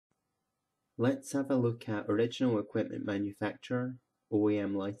Let's have a look at original equipment manufacturer,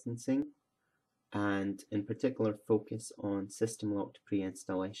 OEM licensing, and in particular focus on system locked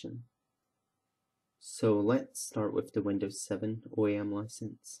pre-installation. So let's start with the Windows 7 OEM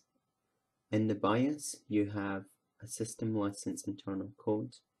license. In the BIOS, you have a system license internal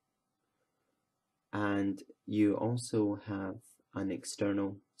code, and you also have an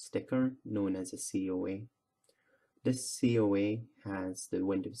external sticker known as a COA. This COA has the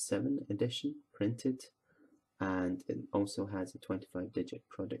Windows 7 edition printed, and it also has a 25-digit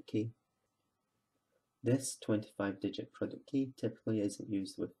product key. This 25-digit product key typically isn't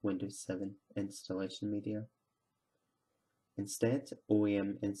used with Windows 7 installation media. Instead,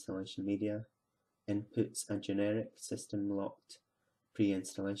 OEM installation media inputs a generic system locked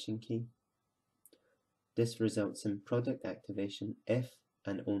pre-installation key. This results in product activation if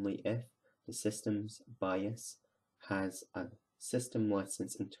and only if the system's BIOS has a system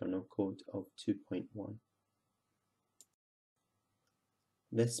license internal code of 2.1.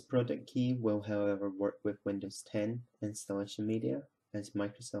 This product key will, however, work with Windows 10 installation media, as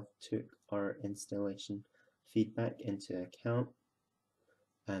Microsoft took our installation feedback into account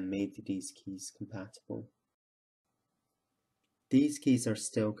and made these keys compatible. These keys are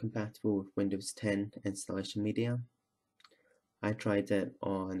still compatible with Windows 10 installation media. I tried it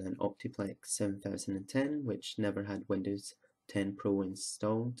on an Optiplex 7010, which never had Windows 10 Pro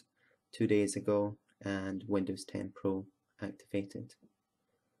installed 2 days ago, and Windows 10 Pro activated.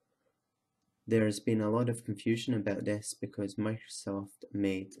 There's been a lot of confusion about this because Microsoft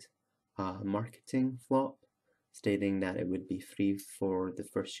made a marketing flop, stating that it would be free for the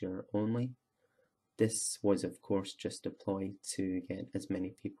first year only. This was of course just a ploy to get as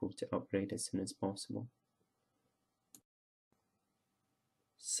many people to upgrade as soon as possible.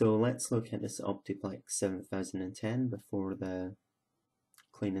 So let's look at this Optiplex 7010 before the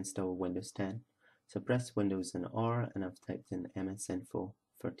clean install of Windows 10. So press Windows and R, and I've typed in MSInfo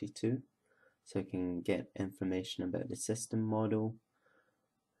 32 so I can get information about the system model,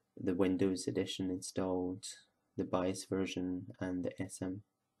 the Windows edition installed, the BIOS version, and the SM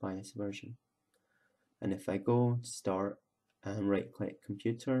BIOS version. And if I go to Start and right click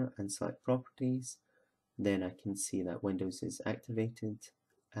Computer and select Properties, then I can see that Windows is activated,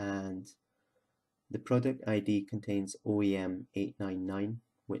 and the product ID contains OEM 899,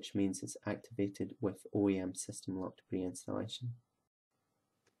 which means it's activated with OEM System Locked Preinstallation.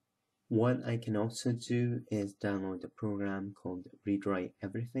 What I can also do is download a program called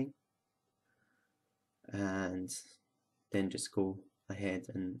RWEverything, and then just go ahead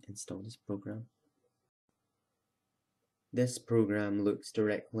and install this program. This program looks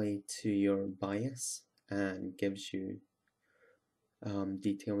directly to your BIOS and gives you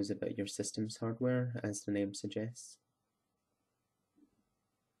details about your system's hardware, as the name suggests.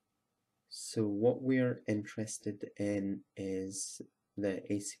 So what we're interested in is the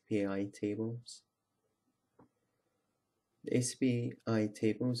ACPI tables. The ACPI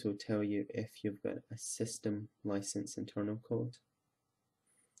tables will tell you if you've got a system license internal code.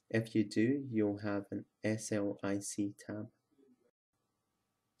 If you do, you'll have an SLIC tab.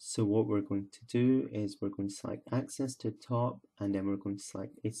 So what we're going to do is we're going to select Access to Top, and then we're going to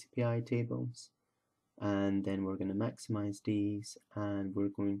select ACPI tables, and then we're going to maximize these, and we're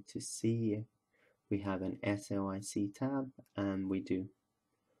going to see if we have an SLIC tab, and we do.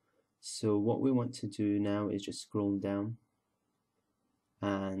 So what we want to do now is just scroll down,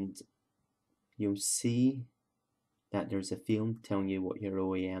 and you'll see that there's a field telling you what your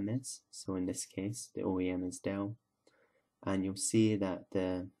OEM is. So in this case, the OEM is Dell. And you'll see that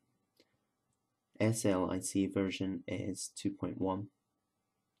the SLIC version is 2.1,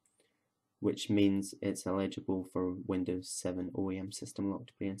 which means it's eligible for Windows 7 OEM System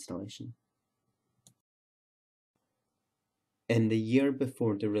Locked Preinstallation. In the year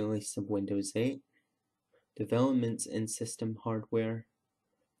before the release of Windows 8, developments in system hardware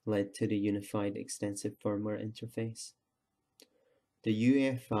led to the Unified Extensive Firmware Interface. The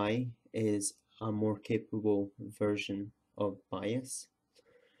UEFI is a more capable version of BIOS,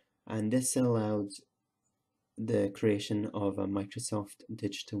 and this allowed the creation of a Microsoft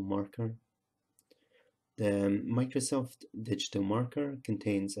digital marker. The Microsoft digital marker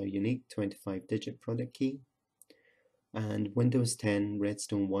contains a unique 25-digit product key, and Windows 10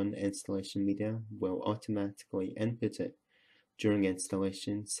 Redstone 1 installation media will automatically input it during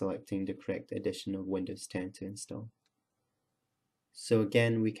installation, selecting the correct edition of Windows 10 to install. So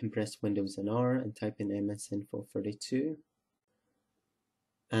again, we can press Windows and R and type in MSInfo 32,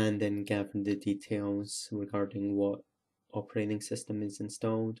 and then gather the details regarding what operating system is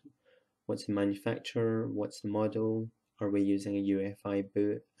installed, what's the manufacturer, what's the model, are we using a UEFI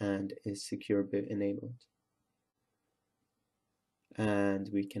boot and is secure boot enabled. And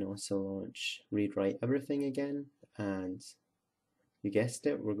we can also launch RWEverything again, and you guessed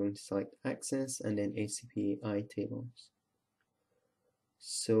it, we're going to select Access and then ACPI tables.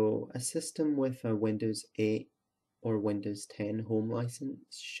 So a system with a Windows 8 or Windows 10 home license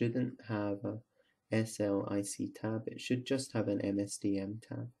shouldn't have a SLIC tab, it should just have an MSDM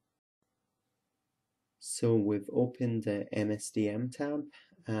tab. So we've opened the MSDM tab,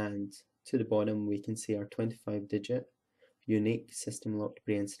 and to the bottom we can see our 25-digit unique system locked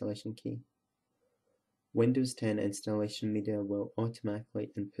pre-installation key. Windows 10 installation media will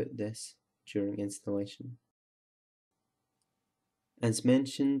automatically input this during installation. As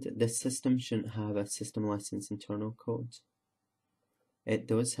mentioned, this system shouldn't have a system license internal code. It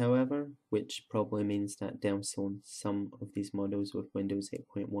does, however, which probably means that Dell sold some of these models with Windows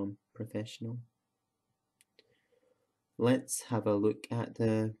 8.1 Professional. Let's have a look at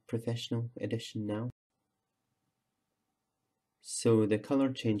the Professional edition now. So the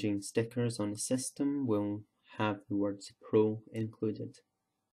color changing stickers on the system will have the words Pro included.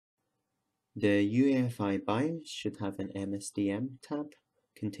 The UEFI BIOS should have an MSDM tab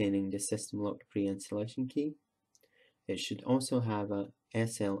containing the system locked pre-installation key. It should also have a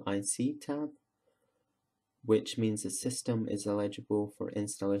SLIC tab, which means the system is eligible for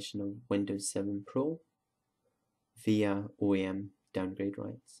installation of Windows 7 Pro via OEM downgrade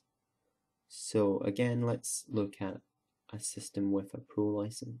rights. So again, let's look at a system with a Pro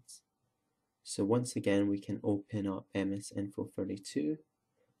license. So once again, we can open up MS Info 32,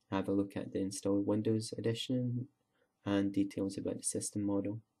 have a look at the installed Windows edition and details about the system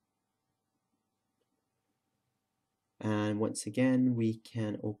model. And once again, we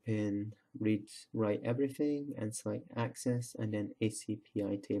can open RWEverything and select Access and then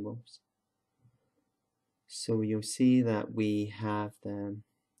ACPI tables. So you'll see that we have the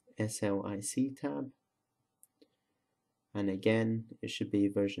SLIC tab, and again it should be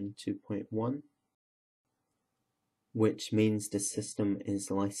version 2.1, which means the system is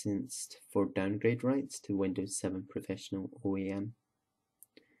licensed for downgrade rights to Windows 7 Professional OEM.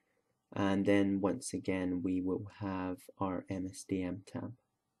 And then once again we will have our MSDM tab,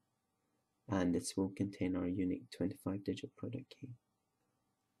 and this will contain our unique 25-digit product key.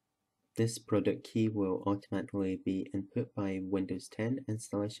 This product key will automatically be input by Windows 10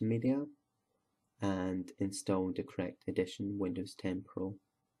 installation media and install the correct edition Windows 10 Pro.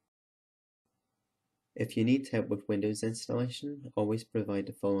 If you need help with Windows installation, always provide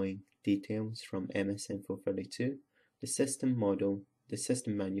the following details from MS Info 32, the system model, the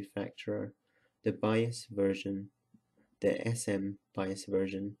system manufacturer, the BIOS version, the SM BIOS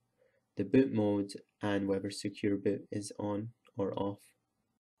version, the boot mode, and whether secure boot is on or off.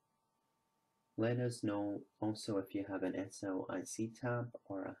 Let us know also if you have an SLIC tab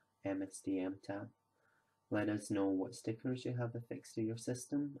or a MSDM tab. Let us know what stickers you have affixed to your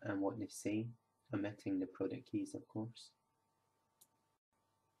system and what they say, omitting the product keys of course.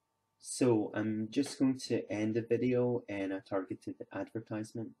 So I'm just going to end the video in a targeted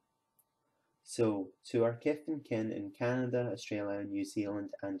advertisement. So to our kith and kin in Canada, Australia, New Zealand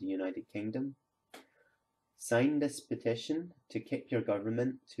and the United Kingdom, sign this petition to kick your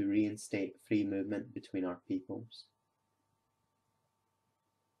government to reinstate free movement between our peoples.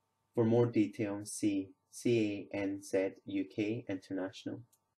 For more details, see CANZ UK International.